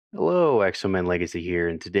Hello, Exomen Legacy here,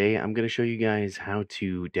 and today I'm going to show you guys how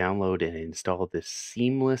to download and install this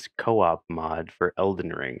seamless co-op mod for Elden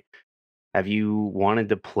Ring. Have you wanted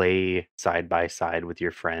to play side by side with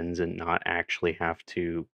your friends and not actually have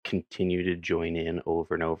to continue to join in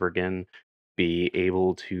over and over again? Be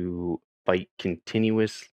able to fight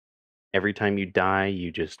continuous every time you die,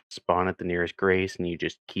 you just spawn at the nearest grace and you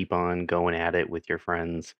just keep on going at it with your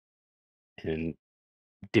friends and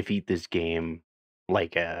defeat this game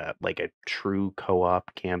like a true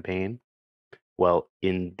co-op campaign. Well,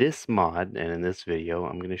 in this mod and in this video,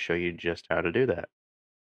 I'm going to show you just how to do that.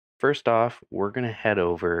 First off, we're going to head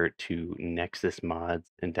over to Nexus Mods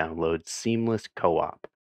and download Seamless Co-op.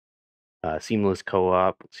 Seamless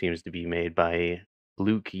Co-op seems to be made by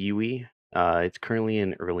Luke Yui. It's currently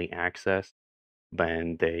in early access,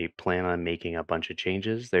 and they plan on making a bunch of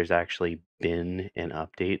changes. There's actually been an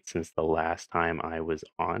update since the last time I was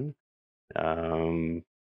on.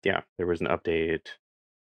 Yeah, there was an update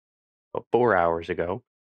about 4 hours ago.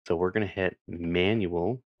 So we're going to hit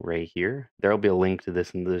manual right here. There'll be a link to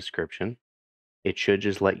this in the description. It should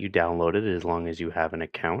just let you download it as long as you have an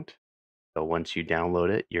account. So once you download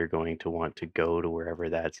it, you're going to want to go to wherever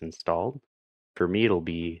that's installed. For me, it'll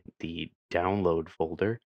be the download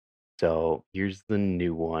folder. So here's the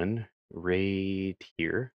new one right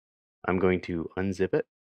here. I'm going to unzip it.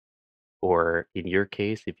 Or in your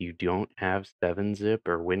case, if you don't have 7-zip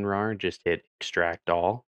or WinRAR, just hit extract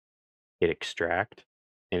all, hit extract,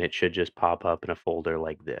 and it should just pop up in a folder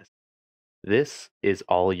like this. This is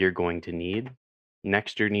all you're going to need.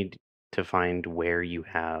 Next, you need to find where you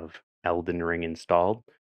have Elden Ring installed.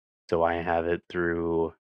 So I have it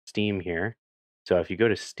through Steam here. So if you go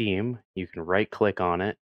to Steam, you can right click on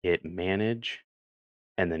it, hit manage,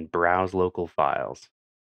 and then browse local files.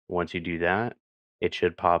 Once you do that, it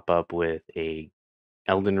should pop up with a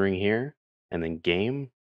Elden Ring here, and then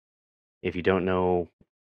game. If you don't know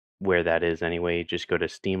where that is anyway, just go to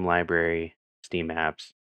Steam Library, Steam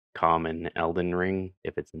Apps, Common, Elden Ring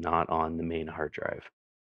if it's not on the main hard drive.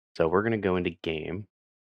 So we're going to go into game.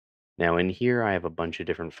 Now in here I have a bunch of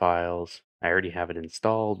different files. I already have it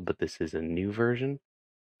installed, but this is a new version.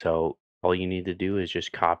 So all you need to do is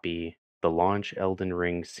just copy the launch Elden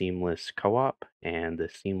Ring Seamless Co-op and the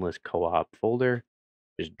Seamless Co-op folder.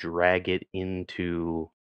 Just drag it into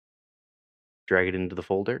the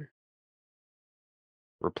folder.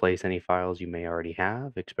 Replace any files you may already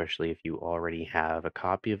have, especially if you already have a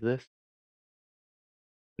copy of this.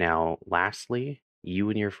 Now, lastly,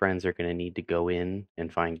 you and your friends are going to need to go in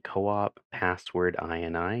and find co-op password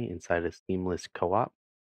INI inside of Seamless Co-op.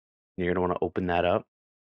 You're going to want to open that up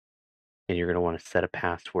and you're going to want to set a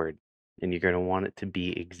password. And you're going to want it to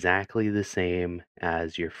be exactly the same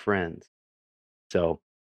as your friends. So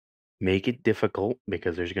make it difficult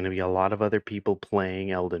because there's going to be a lot of other people playing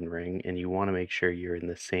Elden Ring and you want to make sure you're in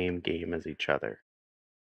the same game as each other.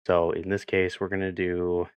 So in this case, we're going to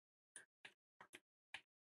do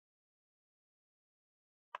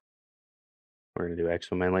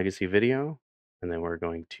X-Men Legacy video, and then we're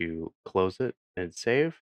going to close it and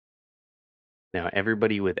save. Now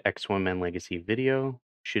everybody with X-Men Legacy video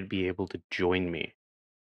should be able to join me.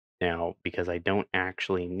 Now, because I don't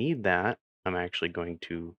actually need that, I'm actually going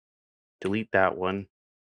to delete that one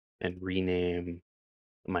and rename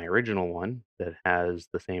my original one that has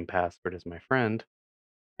the same password as my friend,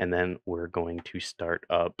 and then we're going to start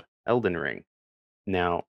up Elden Ring.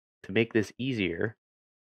 Now, to make this easier,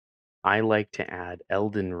 I like to add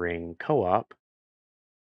Elden Ring co-op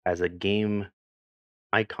as a game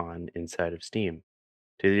icon inside of Steam.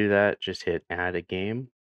 To do that, just hit add a game,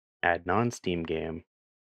 add non-Steam game,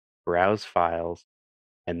 browse files,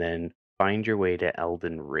 and then find your way to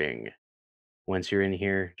Elden Ring. Once you're in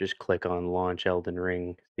here, just click on launch Elden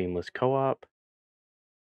Ring Seamless Co-op,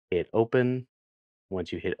 hit open.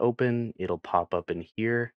 Once you hit open, it'll pop up in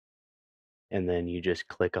here, and then you just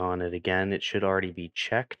click on it again. It should already be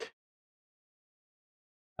checked.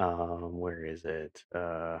 Where is it?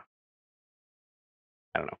 I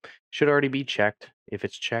don't know. Should already be checked. If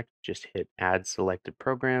it's checked, just hit add selected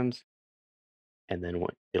programs, and then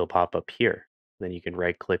it'll pop up here. Then you can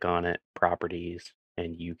right click on it, properties,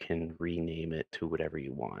 and you can rename it to whatever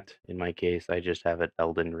you want. In my case, I just have it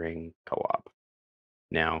Elden Ring Co-op.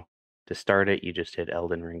 Now, to start it, you just hit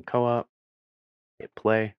Elden Ring Co-op, hit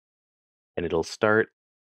play, and it'll start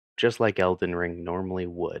just like Elden Ring normally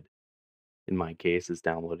would. In my case, it's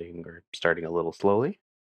downloading or starting a little slowly.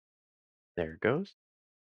 There it goes.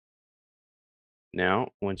 Now,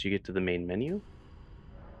 once you get to the main menu,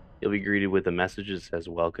 you'll be greeted with a message that says,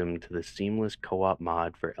 "Welcome to the Seamless Co-op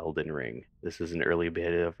mod for Elden Ring. This is an early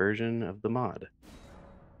beta version of the mod."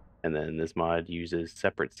 And then this mod uses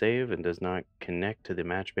separate save and does not connect to the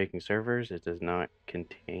matchmaking servers. It does not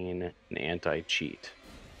contain an anti-cheat.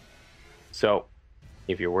 So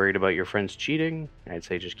if you're worried about your friends cheating, I'd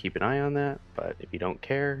say just keep an eye on that. But if you don't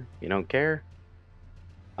care, you don't care.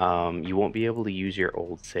 You won't be able to use your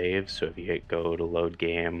old saves. So if you hit go to load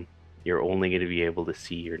game, you're only going to be able to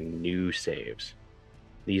see your new saves.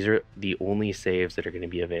 These are the only saves that are going to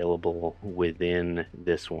be available within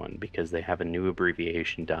this one because they have a new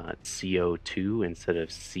abbreviation .co2 instead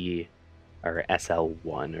of C or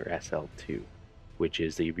SL1 or SL2, which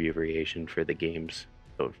is the abbreviation for the game's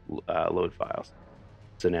load files.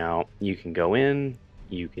 So now you can go in,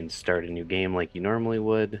 you can start a new game like you normally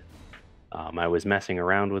would. I was messing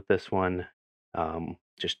around with this one,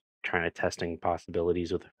 just trying to testing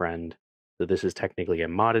possibilities with a friend. So this is technically a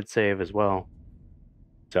modded save as well.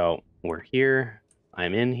 So we're here,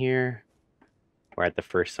 I'm in here, we're at the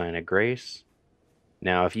first sign of grace.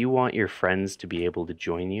 Now, if you want your friends to be able to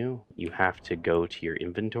join you, you have to go to your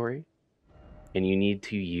inventory and you need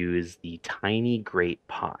to use the tiny great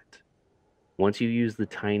pot. Once you use the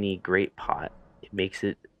tiny great pot, it makes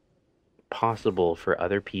it possible for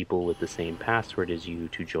other people with the same password as you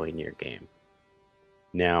to join your game.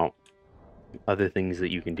 Now, other things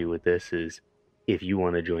that you can do with this is if you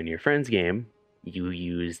want to join your friend's game, you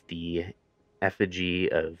use the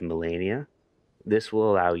effigy of Melania. This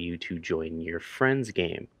will allow you to join your friend's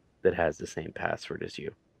game that has the same password as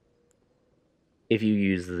you. If you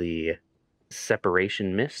use the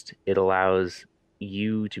separation mist, it allows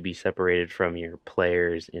you to be separated from your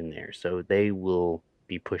players in there, so they will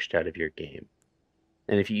be pushed out of your game.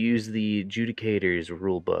 And if you use the Judicator's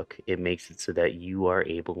rulebook, it makes it so that you are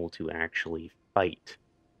able to actually fight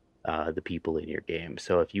the people in your game.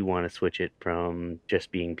 So if you want to switch it from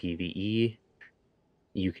just being PvE,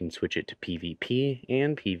 you can switch it to PvP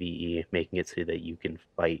and PvE, making it so that you can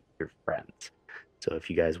fight your friends. So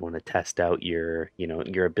if you guys want to test out your,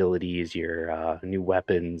 your abilities, your new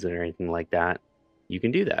weapons or anything like that, you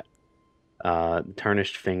can do that.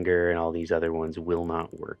 Tarnished Finger and all these other ones will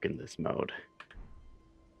not work in this mode.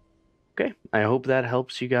 Okay, I hope that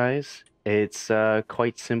helps you guys. It's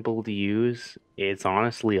quite simple to use. It's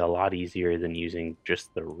honestly a lot easier than using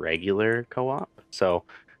just the regular co-op. So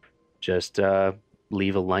just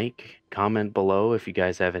leave a like, comment below if you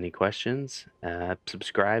guys have any questions,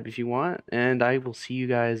 subscribe if you want, and I will see you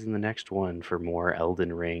guys in the next one for more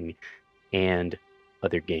Elden Ring and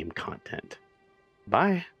other game content.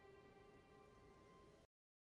 Bye!